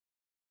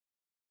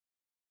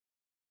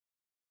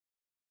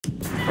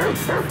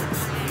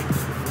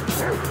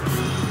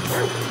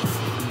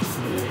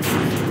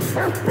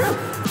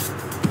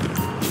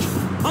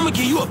I'ma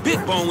give you a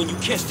big bone when you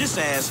catch this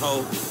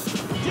asshole.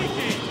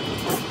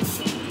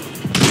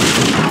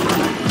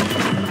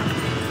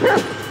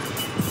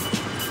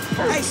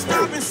 Hey,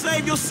 stop and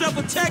save yourself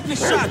a technic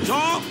shot,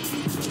 dawg.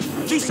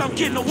 At least I'm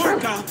getting a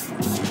workout.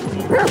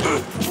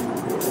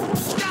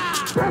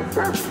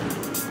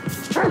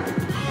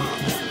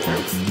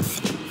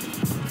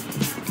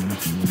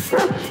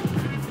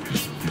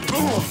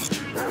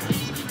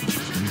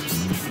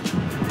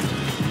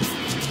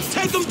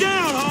 Take him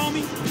down,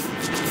 homie.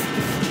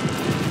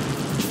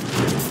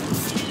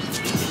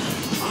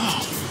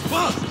 Oh,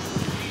 fuck.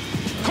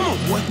 Come on,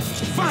 boy.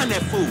 Find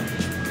that fool.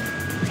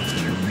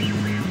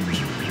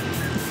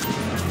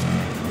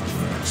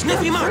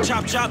 Sniff him out,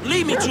 Chop Chop.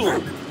 Lead me to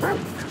him.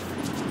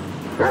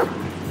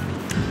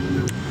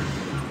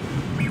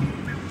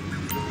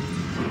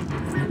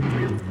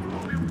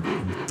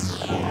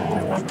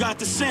 You got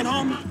the scent,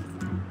 homie?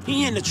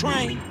 He in the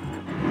train.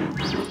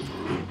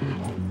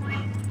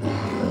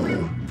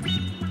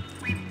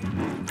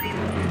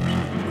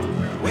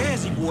 Where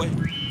is he, boy?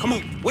 Come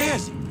on, where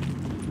is he?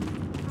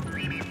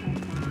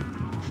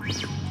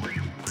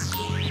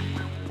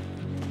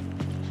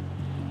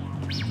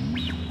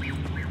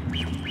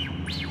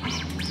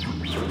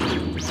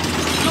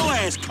 Your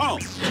ass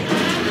caught.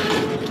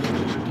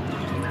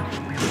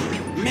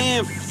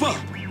 Man, fuck.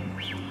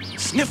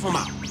 Sniff him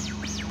out.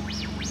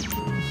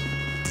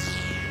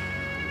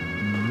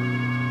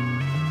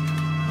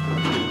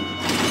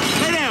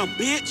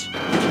 Bitch.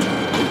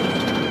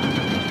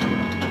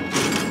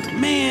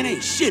 Man,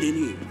 ain't shit in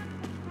here.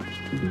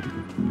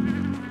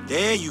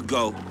 There you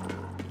go.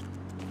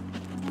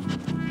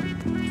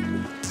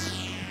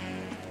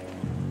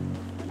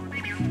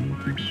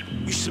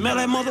 You smell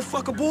that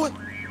motherfucker, boy?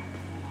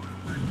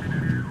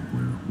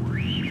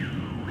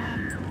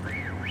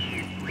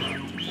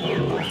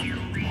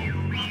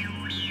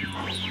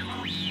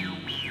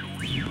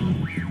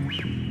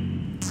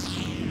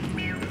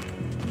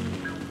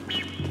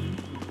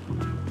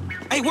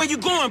 Hey, where you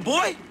going,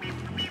 boy?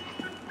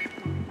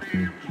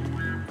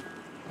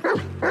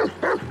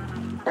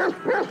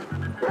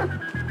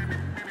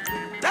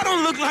 That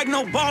don't look like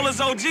no baller's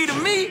OG to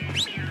me.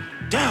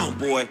 Down,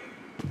 boy.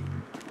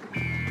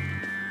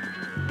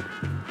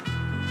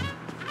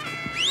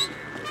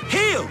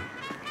 Heal.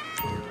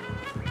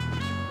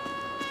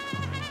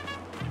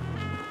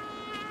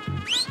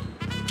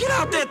 Get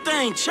out that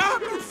thing,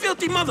 Chop, you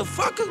filthy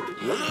motherfucker.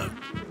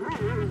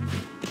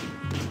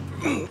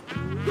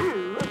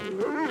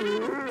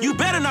 You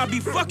better not be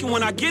fucking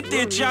when I get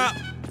there, Chop.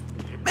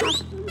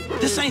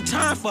 This ain't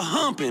time for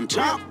humping,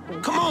 Chop.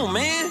 Come on,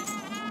 man.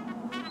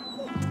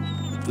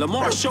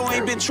 Lamar sure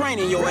ain't been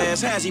training your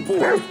ass, has he,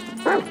 boy?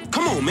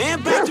 Come on,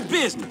 man, back to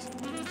business.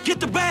 Get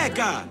the bad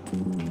guy.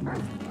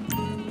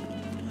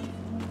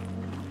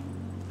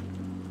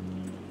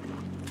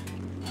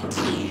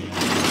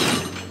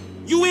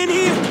 You in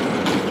here?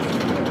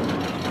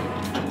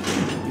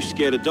 You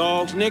scared of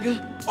dogs, nigga?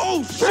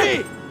 Oh,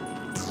 shit!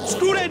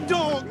 Screw that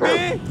dog,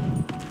 man!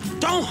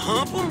 Don't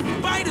hump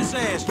him. Bite his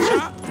ass,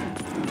 Chop.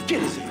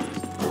 Get his ass.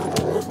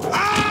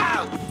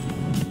 Ah!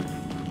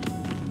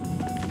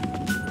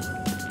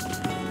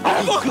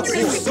 Fuck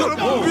you, son of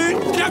a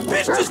bitch! That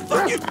bitch just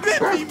fucking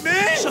bit me,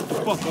 man! Shut the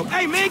fuck up.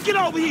 Hey, man, get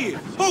over here.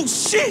 Oh,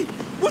 shit!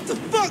 What the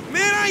fuck,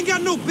 man? I ain't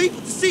got no beef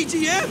with the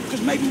CGF.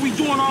 Because maybe we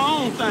doing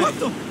our own thing. What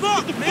the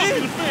fuck, man? Fuck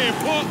in the fan,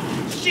 punk.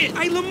 Shit.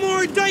 Hey,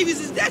 Lamar Davis,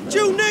 is that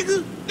you,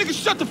 nigga? Nigga,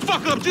 shut the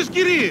fuck up. Just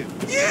get in.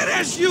 Yeah,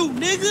 that's you,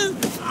 nigga.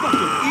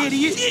 Fucking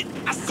idiot. Shit.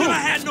 I said I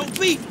had no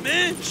beef,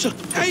 man. Shut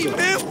the fuck up. Hey,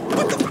 man,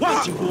 what the fuck?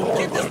 Watch it, boy.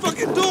 Get this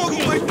fucking dog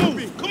away from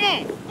me. Come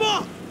on.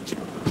 Fuck.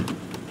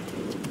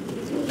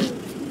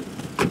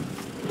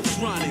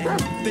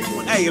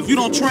 Hey, if you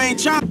don't train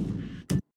Chop,